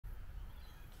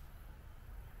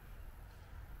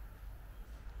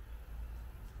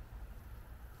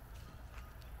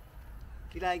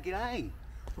G'day, g'day.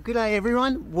 Well, g'day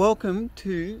everyone. Welcome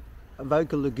to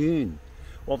Avoca Lagoon.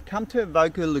 Well, I've come to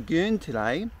Avoca Lagoon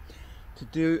today to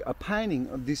do a painting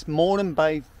of this Moreton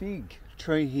Bay fig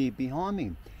tree here behind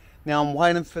me. Now I'm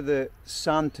waiting for the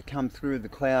sun to come through the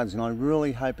clouds, and I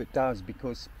really hope it does,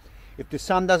 because if the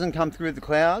sun doesn't come through the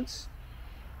clouds,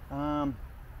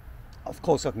 of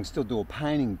course I can still do a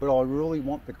painting, but I really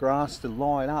want the grass to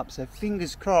light up. So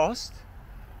fingers crossed,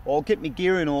 I'll get my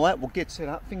gear and all that, we'll get set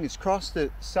up. Fingers crossed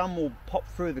that sun will pop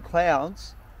through the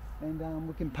clouds and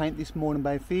we can paint this Moreton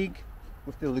Bay fig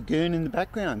with the lagoon in the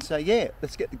background. So yeah,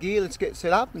 let's get the gear, let's get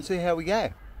set up and see how we go.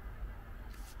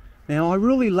 Now I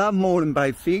really love Moreton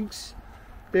Bay figs.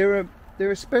 They're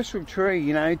a special tree,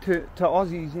 you know, to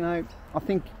Aussies. You know, I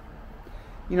think,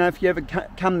 you know, if you ever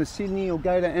come to Sydney or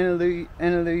go to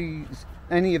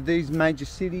any of these major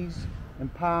cities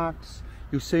and parks,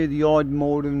 you'll see the odd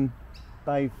Moreton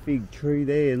Bay fig tree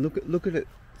there. Look at it,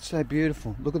 it's so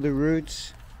beautiful. Look at the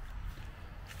roots.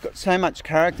 Got so much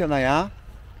character they are.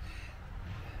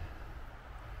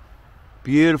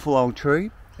 Beautiful old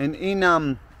tree. And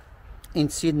in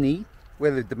Sydney, where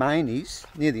the domain is,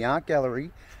 near the art gallery,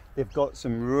 they've got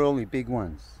some really big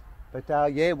ones.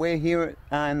 But yeah, we're here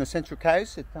in the Central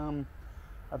Coast at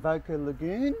Avoca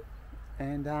Lagoon,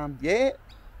 and yeah,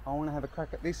 I want to have a crack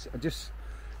at this. I just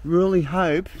really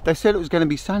hope, they said it was going to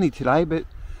be sunny today, but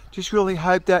just really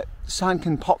hope that sun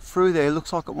can pop through there. It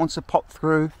looks like it wants to pop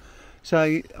through,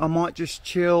 so I might just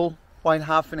chill, wait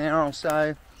half an hour or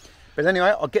so. But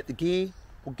anyway, I'll get the gear,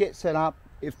 we'll get set up.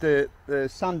 If the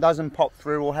sun doesn't pop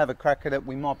through, we'll have a crack at it.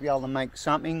 We might be able to make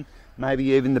something,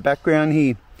 maybe even the background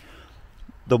here,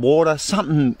 the water,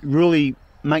 something really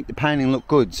make the painting look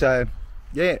good. So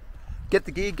yeah, get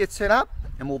the gear, get set up,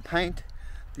 and we'll paint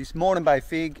this Moreton Bay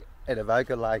fig at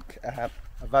Avoca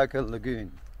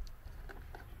Lagoon.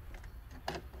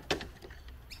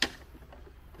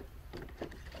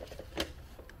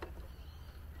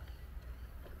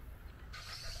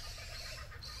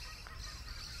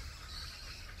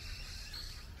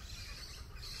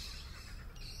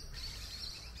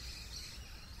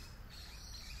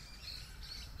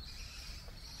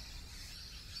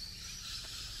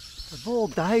 Of all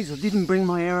days, I didn't bring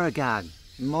my arrow guard.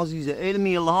 The mozzies are eating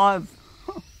me alive.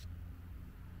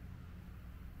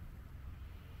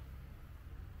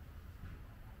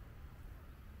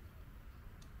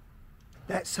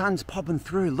 That sun's popping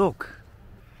through, look.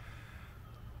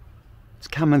 It's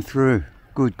coming through.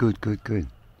 Good, good, good, good.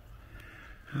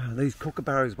 Oh, these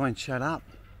kookaburras won't shut up.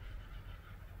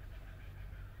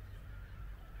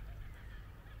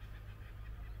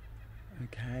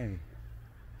 Okay.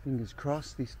 Fingers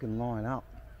crossed this can line up.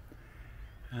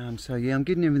 So yeah, I'm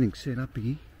getting everything set up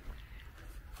here.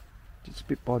 Just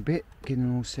bit by bit,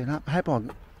 getting it all set up. I hope no,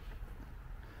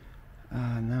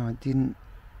 I didn't.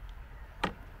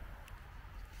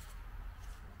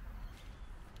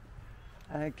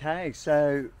 Okay,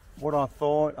 so what I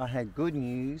thought, I had good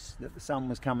news that the sun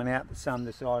was coming out. The sun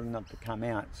decided not to come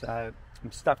out, so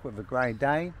I'm stuck with a grey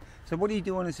day. So what do you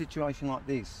do in a situation like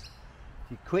this?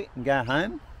 Do you quit and go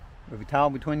home with your tail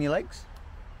between your legs,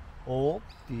 or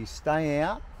do you stay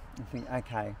out and think,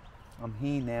 okay, I'm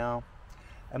here now,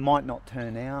 it might not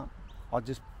turn out, I'll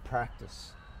just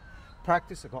practice.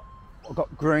 I've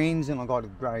got greens and I've got a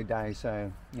grey day,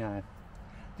 so you know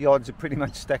the odds are pretty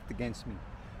much stacked against me.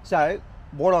 So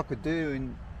what I could do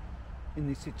in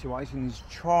this situation is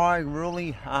try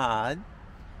really hard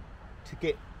to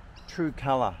get true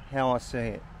colour, how I see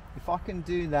it. If I can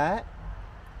do that,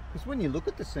 because when you look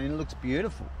at the scene, it looks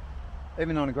beautiful,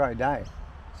 even on a grey day.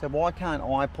 So why can't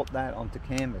I put that onto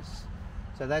canvas?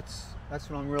 So that's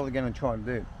what I'm really going to try to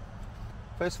do.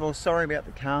 First of all, sorry about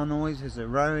the car noise. There's a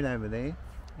road over there,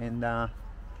 and a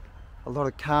lot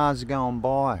of cars are going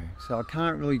by, so I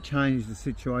can't really change the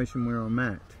situation where I'm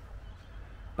at.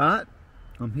 But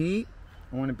I'm here.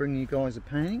 I want to bring you guys a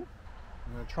painting.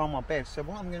 I'm going to try my best. So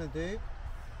what I'm going to do,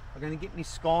 I'm going to get my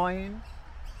sky in.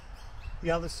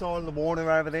 The other side of the water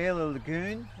over there, the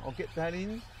lagoon, I'll get that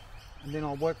in, and then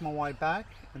I'll work my way back,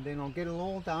 and then I'll get it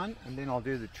all done, and then I'll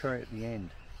do the tree at the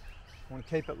end. I want to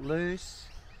keep it loose,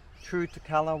 true to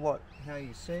colour, how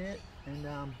you see it,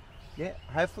 and yeah,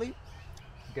 hopefully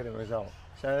get a result.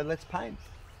 So let's paint.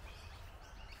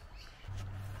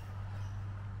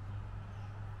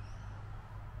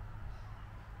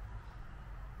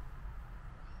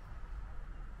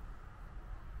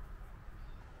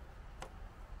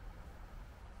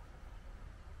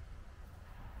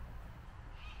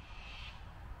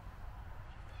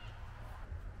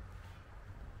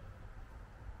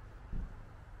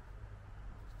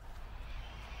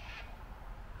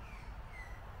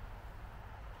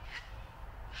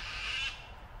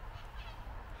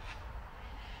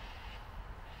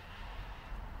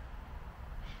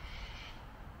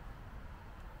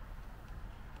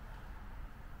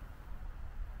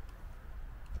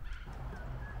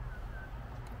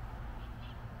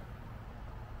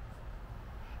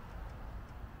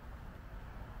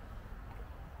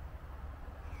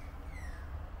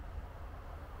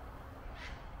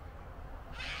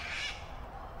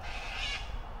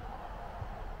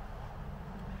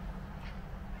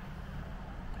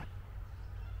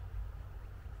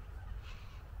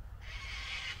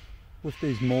 with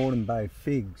these Moreton Bay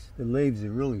figs, the leaves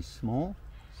are really small,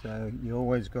 so you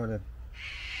always got to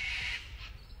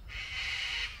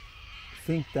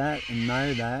think that and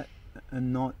know that,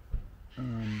 and not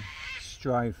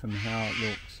stray from how it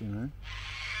looks, you know.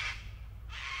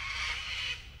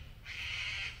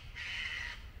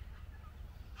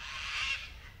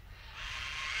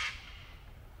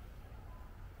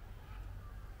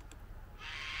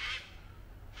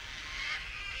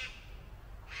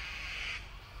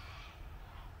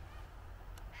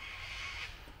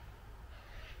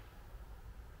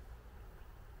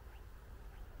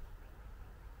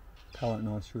 Palette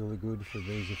knife's really good for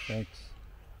these effects.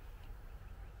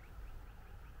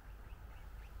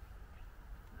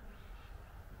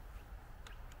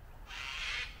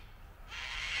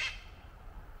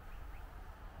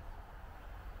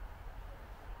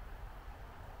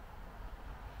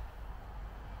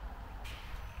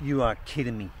 You are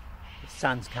kidding me. The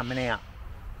sun's coming out.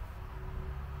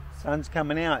 Sun's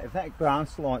coming out. If that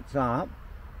grass lights up,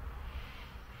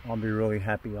 I'll be really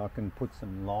happy. I can put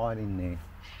some light in there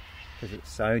because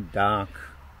it's so dark.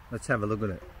 Let's have a look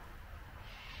at it.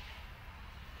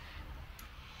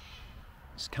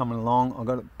 It's coming along. I've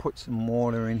got to put some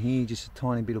water in here, just a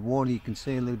tiny bit of water. You can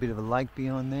see a little bit of a lake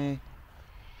behind there,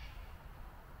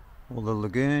 or the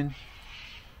lagoon.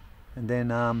 And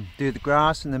then do the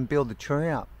grass and then build the tree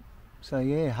up. So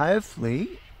yeah,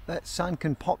 hopefully that sun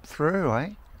can pop through, eh?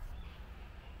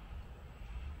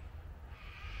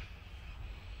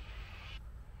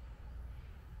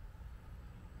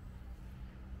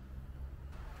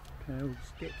 Okay, we'll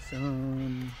just get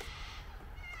some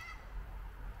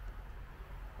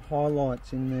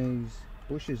highlights in these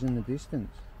bushes in the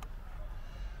distance.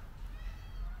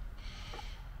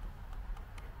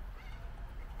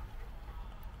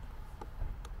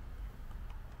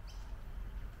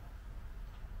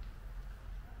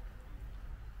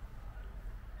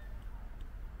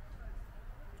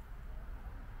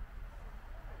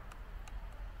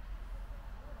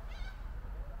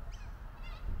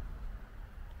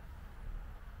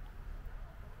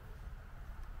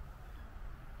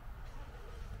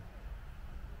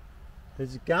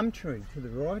 There's a gum tree to the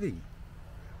righty.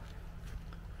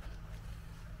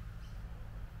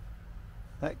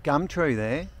 That gum tree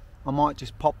there, I might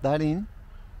just pop that in.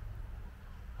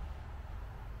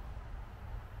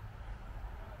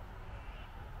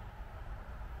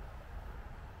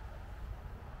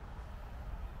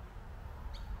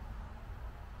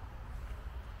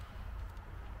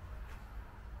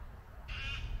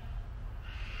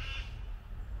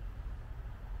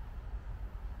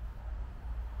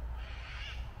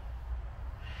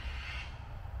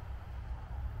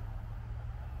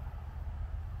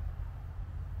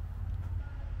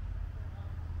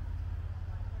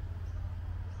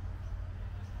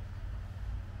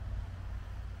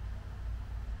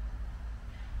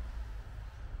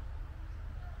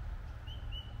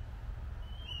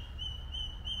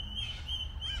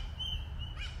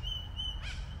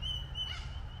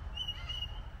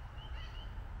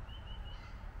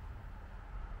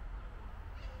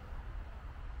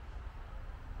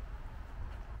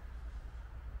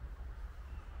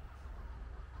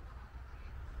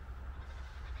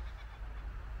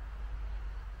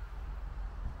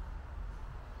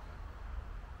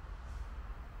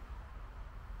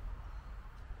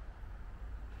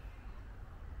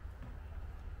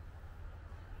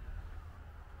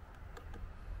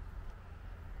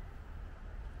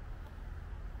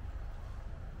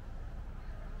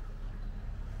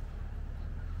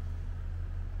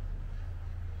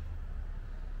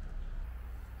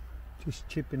 Just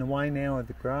chipping away now at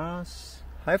the grass.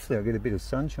 Hopefully I'll get a bit of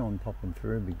sunshine popping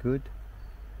through, it'll be good.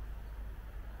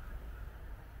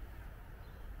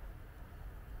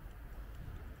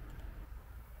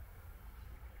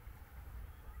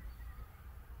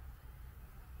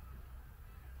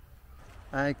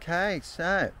 Okay,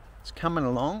 so it's coming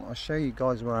along. I'll show you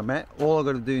guys where I'm at. All I've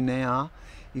got to do now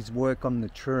is work on the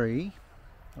tree.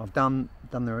 I've done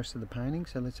the rest of the painting,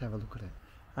 so let's have a look at it.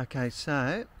 Okay,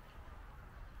 so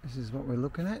this is what we're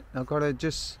looking at. I've got to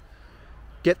just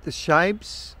get the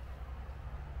shapes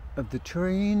of the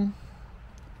tree in. And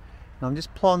I'm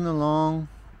just plodding along,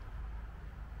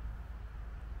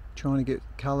 trying to get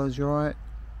colours right.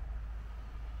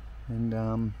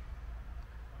 And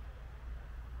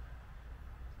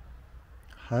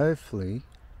hopefully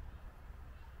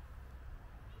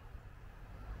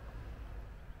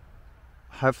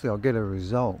I'll get a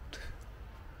result.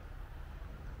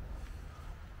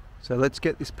 So let's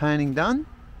get this painting done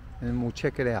and we'll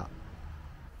check it out.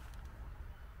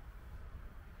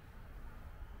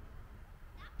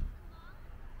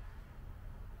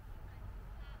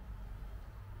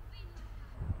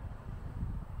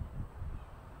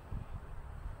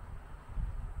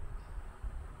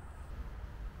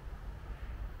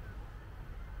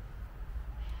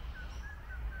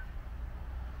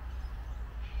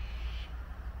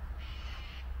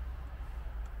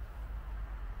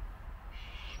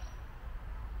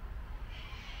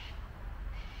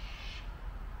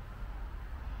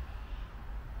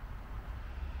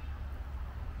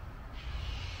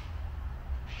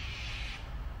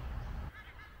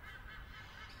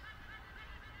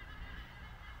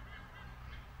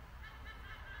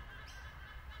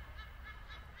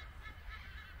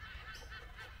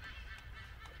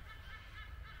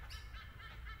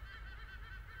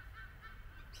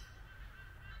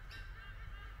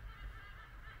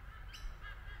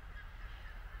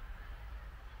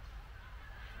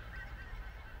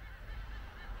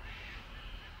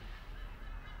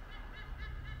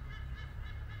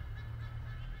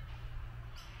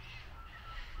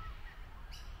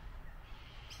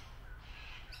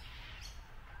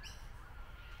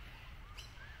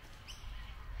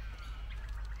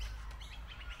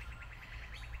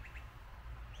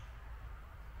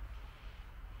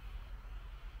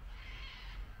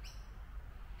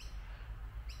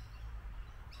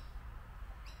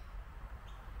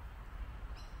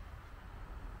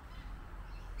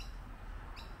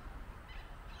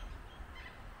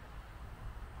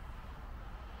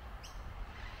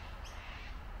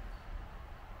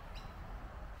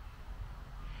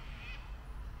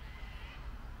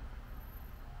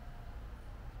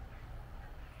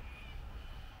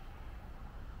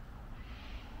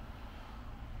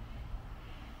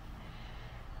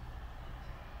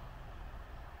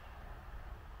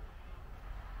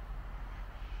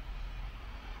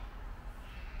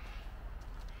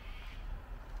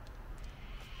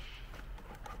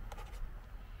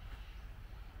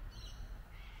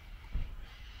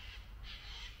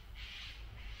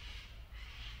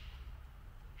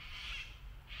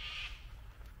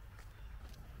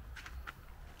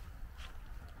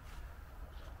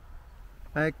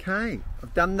 Okay,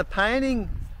 I've done the painting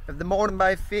of the Moreton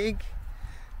Bay fig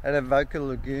at Avoca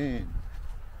Lagoon.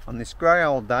 On this grey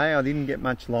old day, I didn't get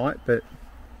much light, but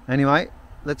anyway,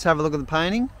 let's have a look at the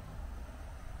painting.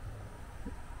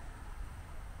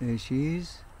 There she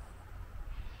is.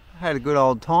 Had a good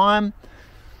old time.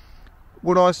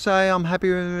 Would I say I'm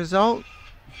happy with the result?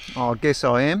 Oh, I guess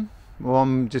I am. Well,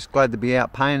 I'm just glad to be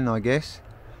out painting, I guess.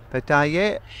 But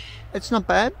yeah, it's not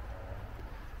bad.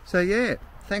 So yeah,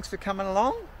 thanks for coming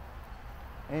along.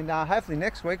 And hopefully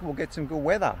next week we'll get some good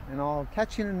weather. And I'll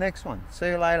catch you in the next one. See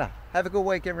you later. Have a good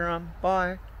week, everyone.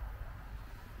 Bye.